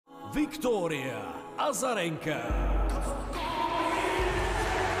Victoria Azarenka.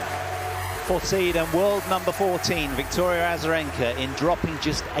 Fourth seed and world number 14, Victoria Azarenka, in dropping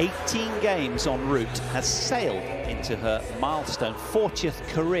just 18 games en route, has sailed into her milestone 40th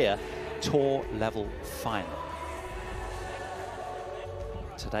career tour level final.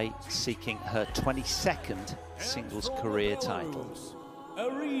 Today seeking her 22nd singles career title.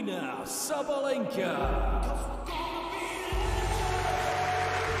 Aryna Sabalenka.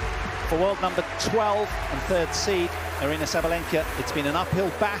 For world number 12 and third seed, Aryna Sabalenka, it's been an uphill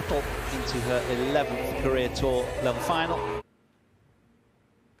battle into her 11th career tour level final.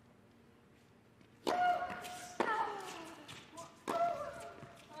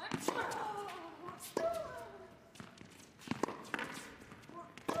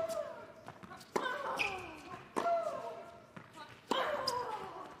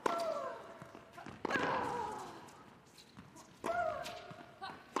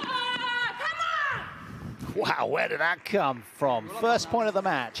 Wow, where did that come from? First point of the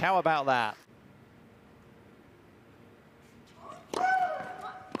match, how about that?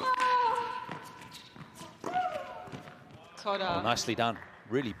 Oh, nicely done.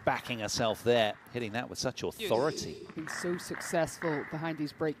 Really backing herself there, hitting that with such authority. Been so successful behind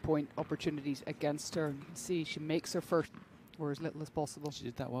these breakpoint opportunities against her. You can see she makes her first or as little as possible. She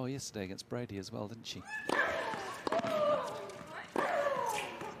did that well yesterday against Brady as well, didn't she?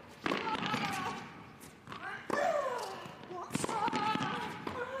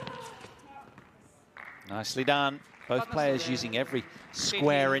 Nicely done. Both players using every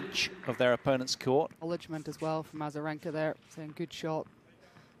square inch of their opponent's court. Acknowledgement as well from Azarenka there, saying good shot.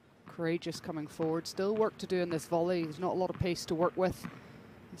 Courageous coming forward. Still work to do in this volley. There's not a lot of pace to work with.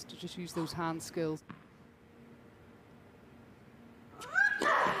 It's to just use those hand skills.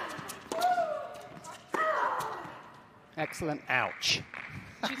 Excellent. Ouch.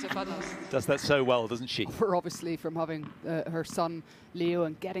 Does that so well, doesn't she? We're obviously from having her son Leo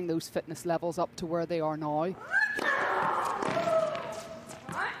and getting those fitness levels up to where they are now.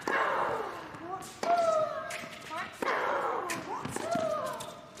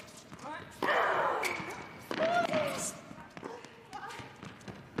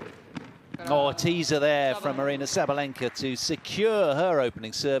 Oh, a teaser there from Aryna Sabalenka to secure her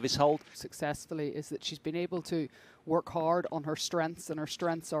opening service hold. Successfully is that she's been able to work hard on her strengths, and her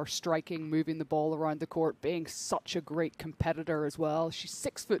strengths are striking, moving the ball around the court, being such a great competitor as well. She's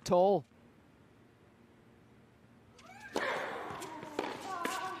 6 foot tall.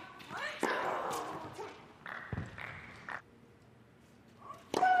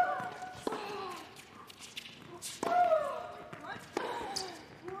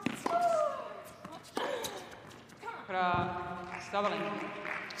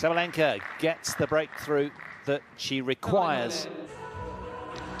 Sabalenka gets the breakthrough that she requires.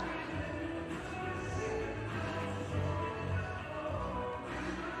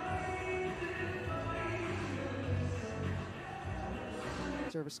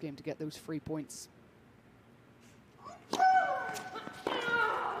 Service game to get those free points.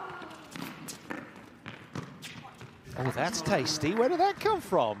 Oh, that's tasty. Where did that come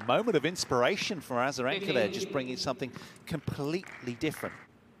from? Moment of inspiration for Azarenka there, just bringing something completely different.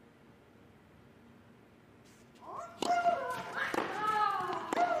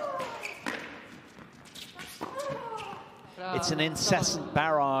 It's an incessant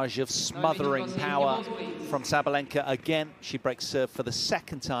barrage of smothering power from Sabalenka. Again, she breaks serve for the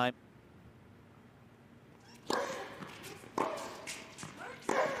second time.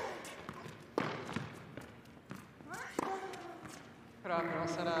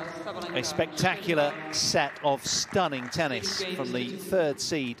 A spectacular set of stunning tennis from the third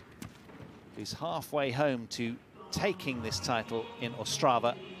seed, who's halfway home to taking this title in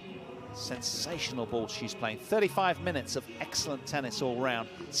Ostrava. Sensational ball she's playing. 35 minutes of excellent tennis all round.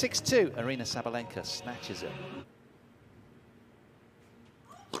 6-2, Aryna Sabalenka snatches it.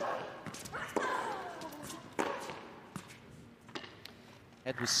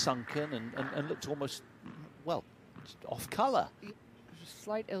 Head was sunken and looked almost, well, off colour.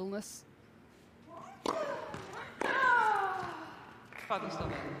 Slight illness.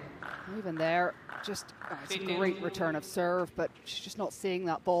 Even there, just it's a great return of serve, but she's just not seeing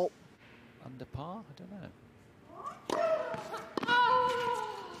that ball. Under par? I don't know.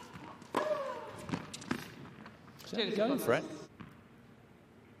 Certainly going for it.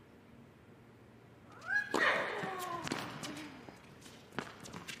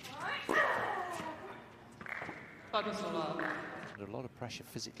 Under a lot of pressure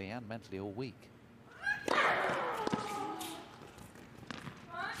physically and mentally all week.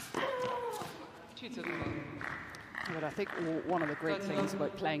 But I think one of the great things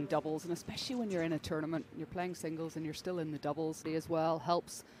about playing doubles, and especially when you're in a tournament, you're playing singles and you're still in the doubles as well,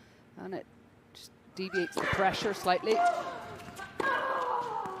 helps, and it just deviates the pressure slightly.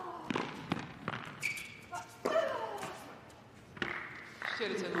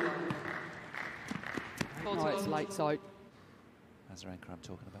 Now it's lights out. Azarenka I'm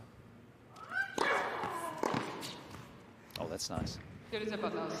talking about. Oh, that's nice.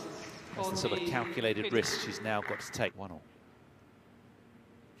 That's the sort of calculated risk she's now got to take. 1-1.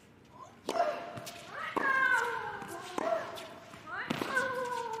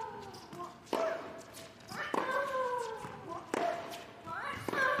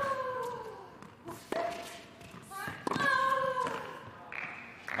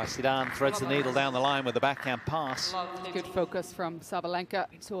 Nicely done, threads the needle down the line with the backhand pass. Good focus from Sabalenka,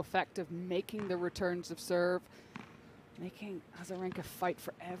 so effective, making the returns of serve, making Azarenka fight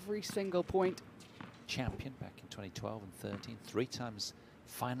for every single point. Champion back in 2012 and 13, 3 times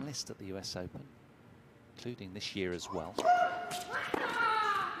finalist at the US Open, including this year as well.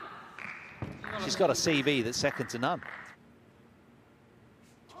 She's got a CV that's second to none.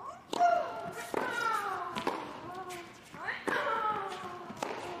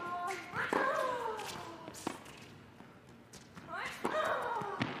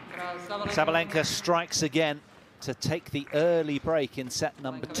 Sabalenka strikes again to take the early break in set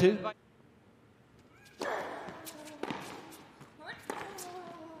number 2.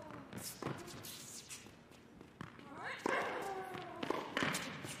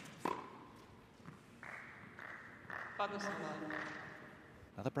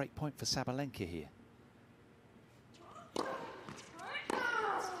 Another break point for Sabalenka here.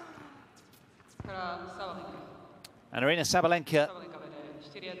 And Aryna Sabalenka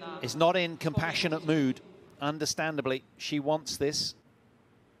is not in compassionate mood. Understandably, she wants this.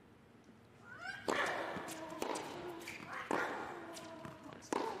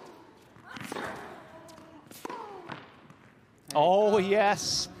 Oh,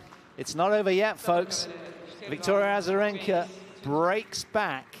 yes. It's not over yet, folks. Victoria Azarenka breaks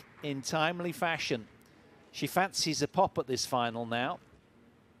back in timely fashion. She fancies a pop at this final now.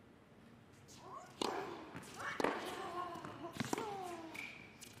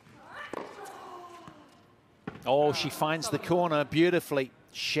 Oh, she finds the corner beautifully,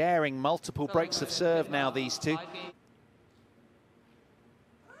 sharing multiple breaks of serve now, these two.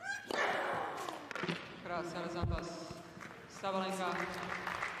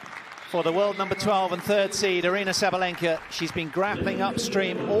 For the world number 12 and 3rd seed, Aryna Sabalenka, she's been grappling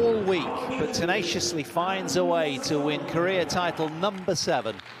upstream all week, but tenaciously finds a way to win career title number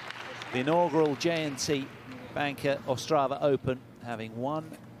 7. The inaugural J&T Banker Ostrava Open, having won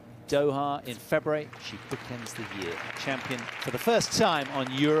Doha in February. She bookends the year. Champion for the first time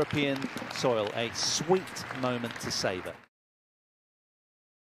on European soil. A sweet moment to savour.